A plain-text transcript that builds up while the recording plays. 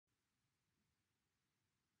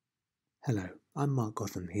Hello, I'm Mark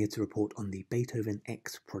Gotham, here to report on the Beethoven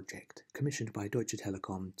X project, commissioned by Deutsche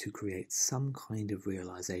Telekom to create some kind of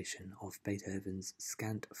realization of Beethoven's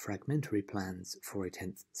scant fragmentary plans for a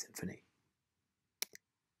 10th symphony.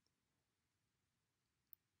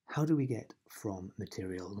 How do we get from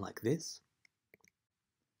material like this,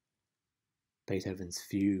 Beethoven's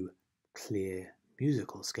few clear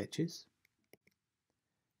musical sketches,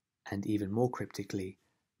 and even more cryptically,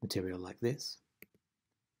 material like this,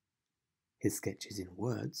 his sketches in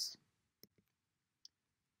words,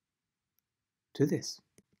 to this,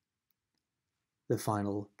 the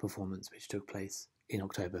final performance which took place in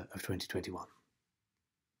October of 2021.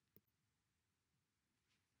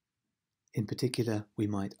 In particular, we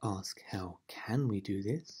might ask, how can we do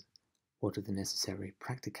this? What are the necessary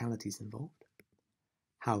practicalities involved?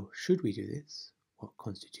 How should we do this? What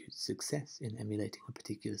constitutes success in emulating a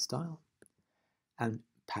particular style? And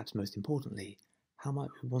perhaps most importantly, how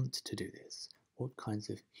might we want to do this? What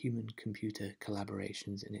kinds of human-computer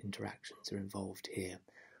collaborations and interactions are involved here?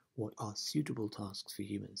 What are suitable tasks for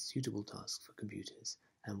humans, suitable tasks for computers,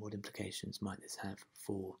 and what implications might this have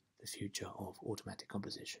for the future of automatic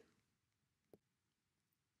composition?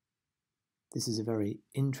 This is a very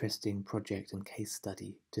interesting project and case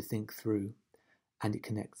study to think through, and it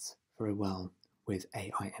connects very well with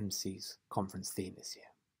AIMC's conference theme this year.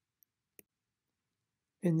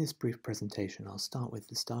 In this brief presentation, I'll start with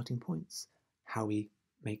the starting points, how we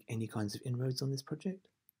make any kinds of inroads on this project,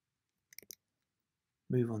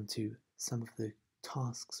 move on to some of the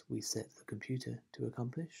tasks we set the computer to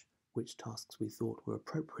accomplish, which tasks we thought were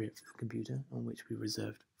appropriate for the computer and which we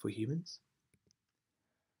reserved for humans,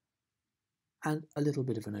 and a little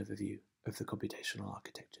bit of an overview of the computational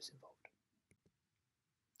architectures involved.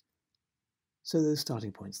 So those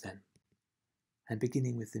starting points then, and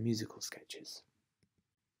beginning with the musical sketches.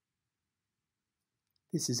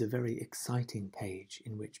 This is a very exciting page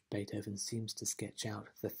in which Beethoven seems to sketch out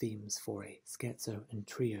the themes for a scherzo and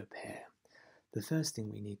trio pair. The first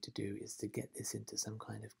thing we need to do is to get this into some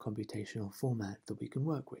kind of computational format that we can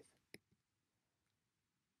work with.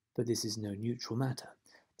 But this is no neutral matter.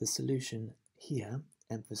 The solution here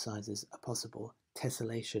emphasizes a possible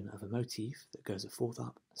tessellation of a motif that goes a fourth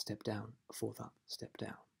up, a step down, a fourth up, step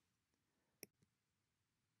down.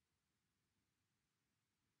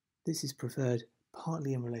 This is preferred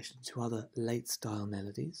partly in relation to other late-style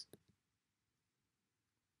melodies,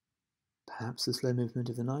 perhaps the slow movement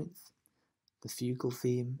of the ninth, the fugal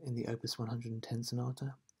theme in the Opus 110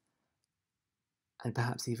 sonata, and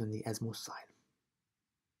perhaps even the Esmor sign.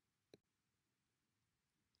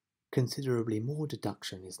 Considerably more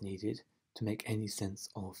deduction is needed to make any sense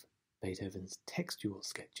of Beethoven's textual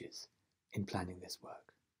sketches in planning this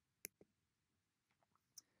work.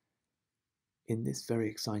 In this very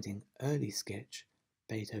exciting early sketch,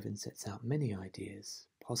 Beethoven sets out many ideas,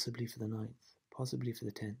 possibly for the ninth, possibly for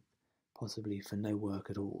the 10th, possibly for no work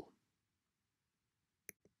at all.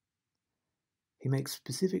 He makes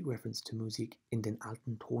specific reference to Musik in den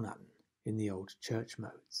alten Tonarten, in the old church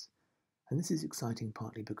modes, and this is exciting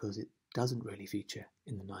partly because it doesn't really feature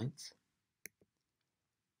in the ninth,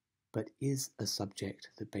 but is a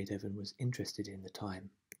subject that Beethoven was interested in at the time,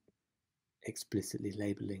 explicitly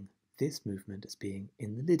labelling this movement as being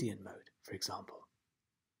in the Lydian mode, for example.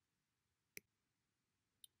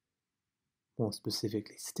 More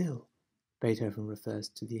specifically still, Beethoven refers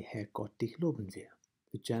to the Herrgott dich loben wir,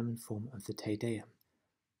 the German form of the Te Deum,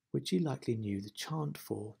 which he likely knew the chant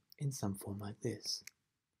for in some form like this.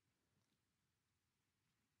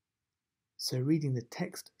 So reading the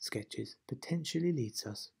text sketches potentially leads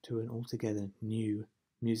us to an altogether new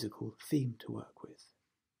musical theme to work with.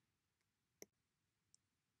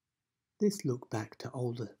 This look back to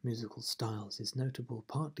older musical styles is notable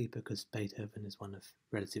partly because Beethoven is one of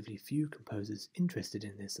relatively few composers interested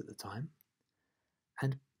in this at the time,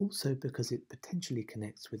 and also because it potentially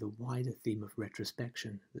connects with a wider theme of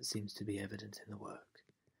retrospection that seems to be evident in the work,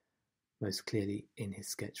 most clearly in his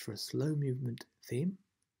sketch for a slow movement theme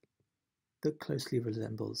that closely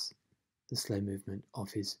resembles the slow movement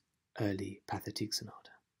of his early Pathetique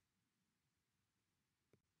sonata.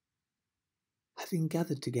 Having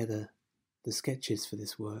gathered together the sketches for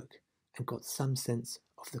this work and got some sense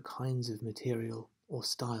of the kinds of material or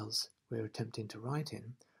styles we're attempting to write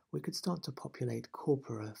in, we could start to populate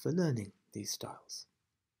corpora for learning these styles.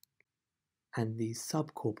 And these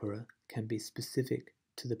subcorpora can be specific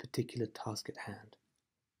to the particular task at hand,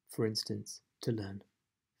 for instance, to learn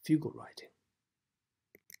fugal writing.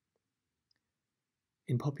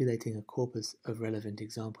 In populating a corpus of relevant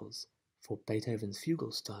examples for Beethoven's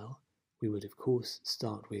fugal style, we would of course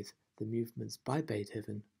start with the movements by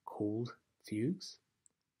Beethoven called fugues,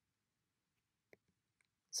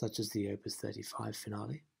 such as the Opus 35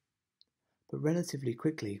 finale, but relatively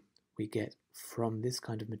quickly we get from this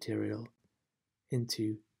kind of material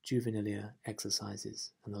into juvenilia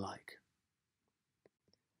exercises and the like.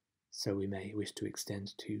 So we may wish to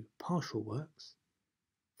extend to partial works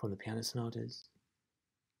from the piano sonatas,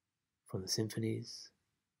 from the symphonies.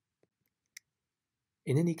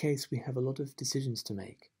 In any case, we have a lot of decisions to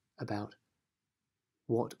make about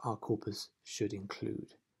what our corpus should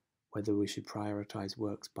include, whether we should prioritize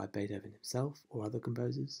works by Beethoven himself or other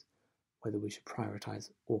composers, whether we should prioritize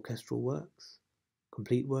orchestral works,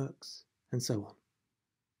 complete works, and so on.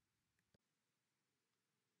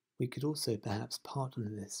 We could also perhaps partner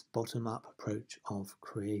this bottom-up approach of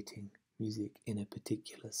creating music in a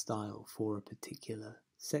particular style for a particular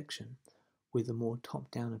section with a more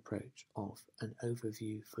top-down approach of an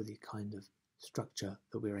overview for the kind of structure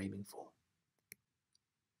that we're aiming for.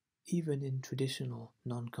 Even in traditional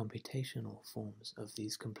non-computational forms of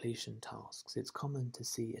these completion tasks, it's common to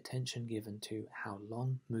see attention given to how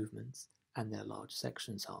long movements and their large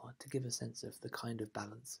sections are to give a sense of the kind of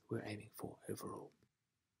balance we're aiming for overall.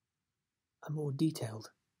 A more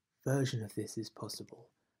detailed version of this is possible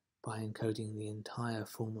by encoding the entire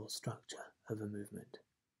formal structure of a movement.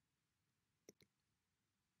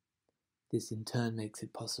 This in turn makes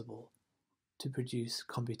it possible to produce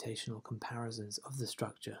computational comparisons of the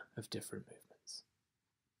structure of different movements.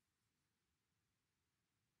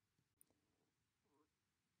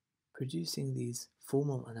 Producing these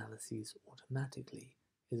formal analyses automatically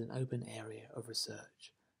is an open area of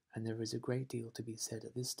research, and there is a great deal to be said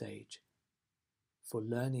at this stage for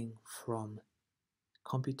learning from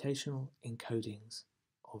computational encodings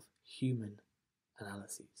of human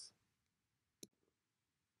analyses.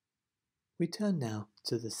 We turn now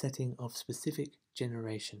to the setting of specific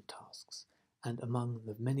generation tasks, and among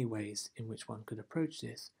the many ways in which one could approach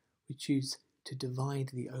this, we choose to divide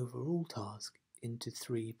the overall task into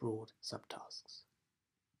three broad subtasks.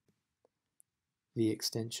 The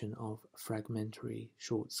extension of fragmentary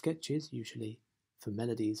short sketches, usually for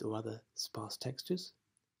melodies or other sparse textures,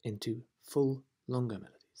 into full longer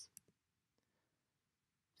melodies.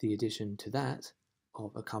 The addition to that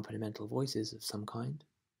of accompanimental voices of some kind,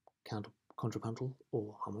 contrapuntal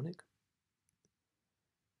or harmonic.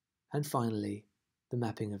 And finally, the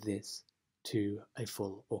mapping of this to a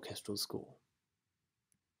full orchestral score.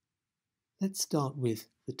 Let's start with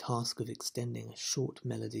the task of extending a short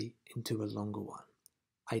melody into a longer one.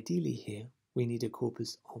 Ideally here, we need a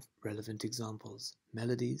corpus of relevant examples,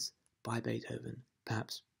 melodies by Beethoven,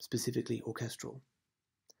 perhaps specifically orchestral.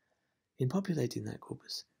 In populating that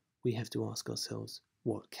corpus, we have to ask ourselves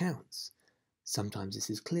what counts. Sometimes this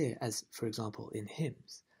is clear, as for example in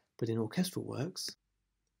hymns, but in orchestral works,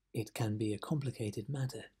 it can be a complicated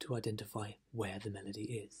matter to identify where the melody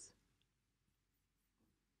is.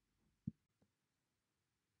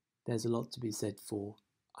 There's a lot to be said for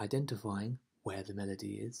identifying where the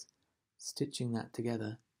melody is, stitching that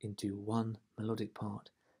together into one melodic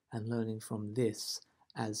part, and learning from this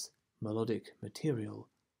as melodic material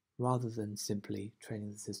rather than simply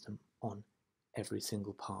training the system on every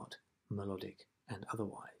single part, melodic and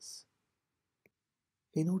otherwise.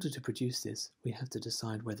 In order to produce this, we have to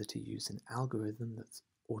decide whether to use an algorithm that's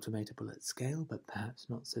automatable at scale but perhaps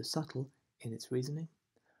not so subtle in its reasoning,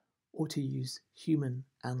 or to use human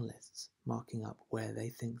analysts marking up where they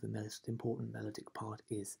think the most important melodic part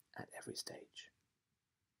is at every stage.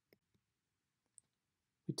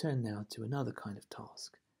 We turn now to another kind of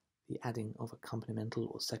task, the adding of accompanimental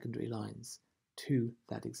or secondary lines to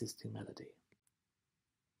that existing melody.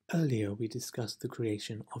 Earlier we discussed the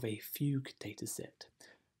creation of a fugue dataset.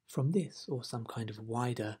 From this, or some kind of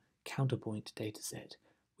wider counterpoint dataset,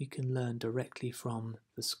 we can learn directly from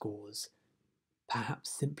the scores, perhaps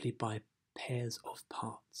simply by pairs of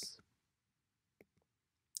parts.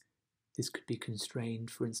 This could be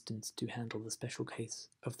constrained, for instance, to handle the special case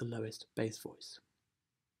of the lowest bass voice.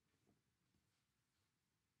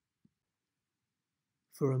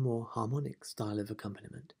 For a more harmonic style of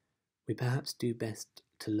accompaniment, we perhaps do best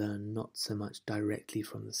to learn not so much directly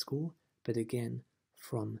from the score, but again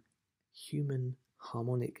from human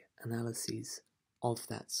harmonic analyses of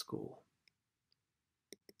that score.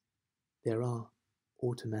 There are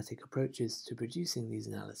automatic approaches to producing these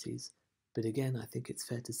analyses, but again I think it's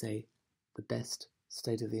fair to say the best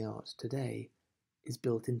state-of-the-art today is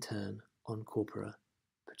built in turn on corpora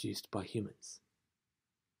produced by humans.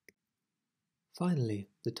 Finally,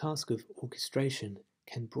 the task of orchestration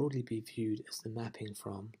can broadly be viewed as the mapping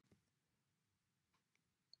from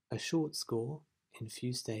a short score in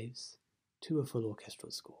few staves to a full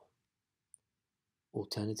orchestral score.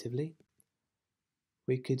 Alternatively,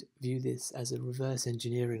 we could view this as a reverse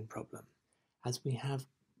engineering problem, as we have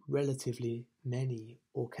relatively many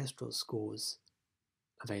orchestral scores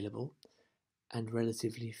available and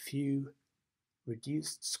relatively few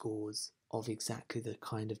reduced scores of exactly the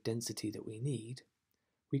kind of density that we need.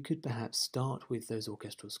 We could perhaps start with those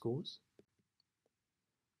orchestral scores,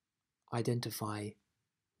 identify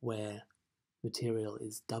where material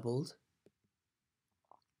is doubled,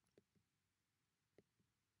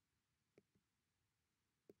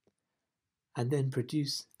 and then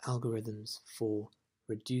produce algorithms for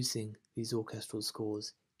reducing these orchestral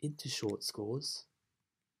scores into short scores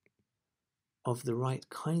of the right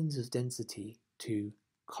kinds of density to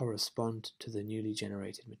correspond to the newly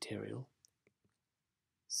generated material,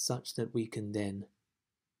 such that we can then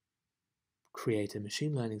create a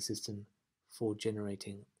machine learning system for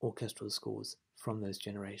generating orchestral scores from those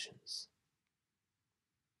generations.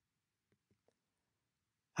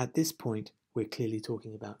 At this point, we're clearly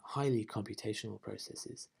talking about highly computational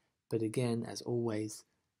processes, but again, as always,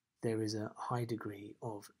 there is a high degree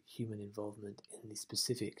of human involvement in the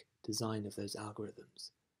specific design of those algorithms.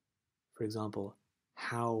 For example,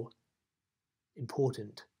 how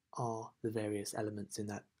important are the various elements in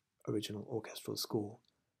that original orchestral score?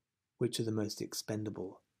 Which are the most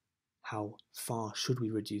expendable? How far should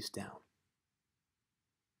we reduce down?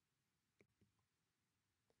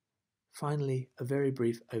 Finally, a very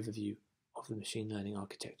brief overview of the machine learning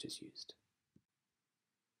architectures used.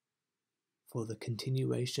 For the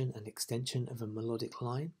continuation and extension of a melodic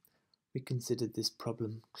line, we considered this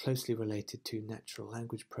problem closely related to natural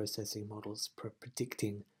language processing models for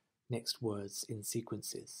predicting next words in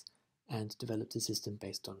sequences, and developed a system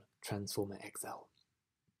based on Transformer XL.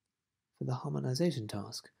 For the harmonization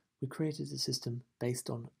task, we created a system based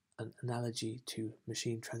on an analogy to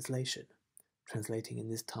machine translation, translating in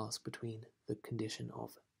this task between the condition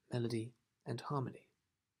of melody and harmony.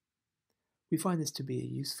 We find this to be a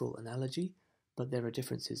useful analogy, but there are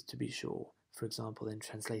differences to be sure. For example, in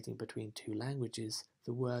translating between two languages,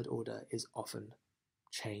 the word order is often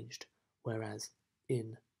changed, whereas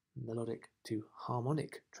in melodic to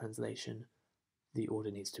harmonic translation, the order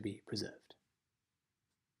needs to be preserved.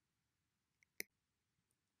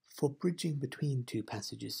 For bridging between two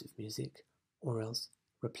passages of music, or else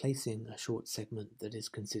replacing a short segment that is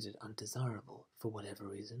considered undesirable for whatever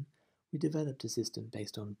reason, we developed a system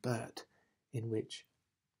based on BERT, in which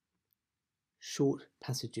short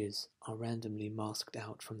passages are randomly masked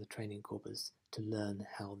out from the training corpus to learn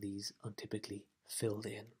how these are typically filled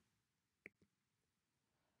in.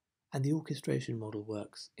 And the orchestration model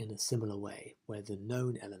works in a similar way, where the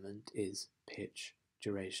known element is pitch,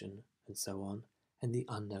 duration, and so on, and the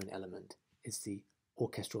unknown element is the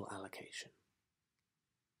orchestral allocation.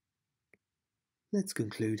 Let's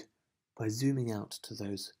conclude by zooming out to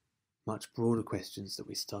those much broader questions that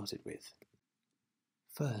we started with.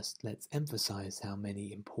 First, let's emphasize how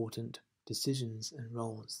many important decisions and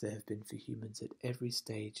roles there have been for humans at every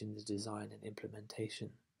stage in the design and implementation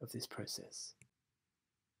of this process,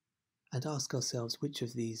 and ask ourselves which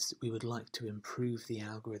of these we would like to improve the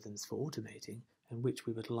algorithms for automating and which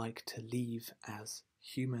we would like to leave as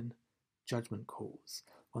human judgment calls.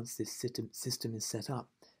 Once this system is set up,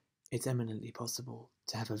 it's eminently possible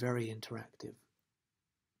to have a very interactive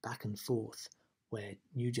back and forth where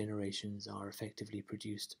new generations are effectively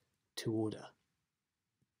produced to order.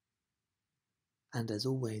 And as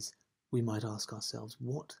always, we might ask ourselves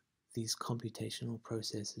what these computational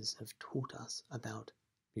processes have taught us about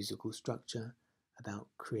musical structure, about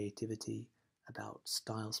creativity, about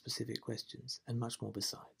style-specific questions, and much more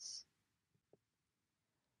besides.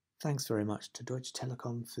 Thanks very much to Deutsche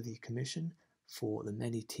Telekom for the commission, for the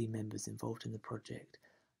many team members involved in the project,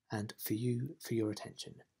 and for you for your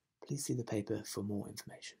attention. Please see the paper for more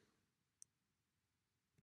information.